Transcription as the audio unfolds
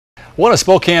One of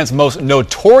Spokane's most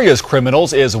notorious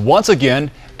criminals is once again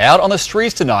out on the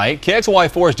streets tonight.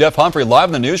 KXLY4's Jeff Humphrey live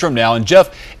in the newsroom now. And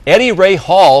Jeff, Eddie Ray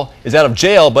Hall is out of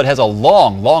jail but has a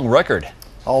long record.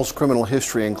 Hall's criminal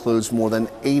history includes more than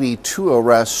 82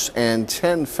 arrests and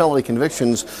 10 felony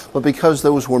convictions, but because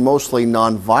those were mostly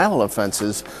non-violent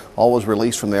offenses, Hall was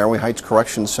released from the Airway Heights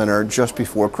Correction Center just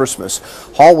before Christmas.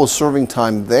 Hall was serving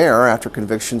time there after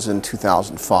convictions in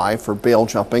 2005 for bail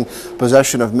jumping,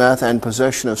 possession of meth, and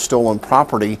possession of stolen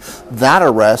property. That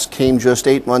arrest came just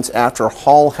 8 months after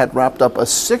Hall had wrapped up a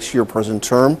 6-year prison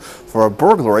term for a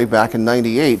burglary back in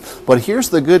 '98. But here's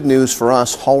the good news for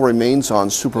us. Hall remains on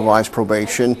supervised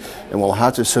probation and will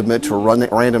have to submit to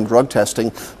random drug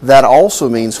testing. That also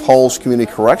means Hall's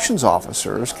community corrections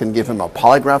officers can give him a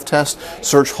polygraph test,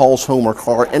 search Hall's home or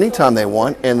car anytime they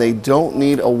want, and they don't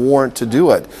need a warrant to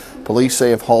do it. Police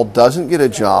say if Hall doesn't get a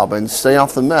job and stay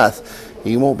off the meth,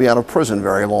 he won't be out of prison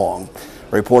very long.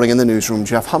 Reporting in the newsroom,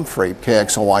 Jeff Humphrey,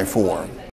 KXLY4.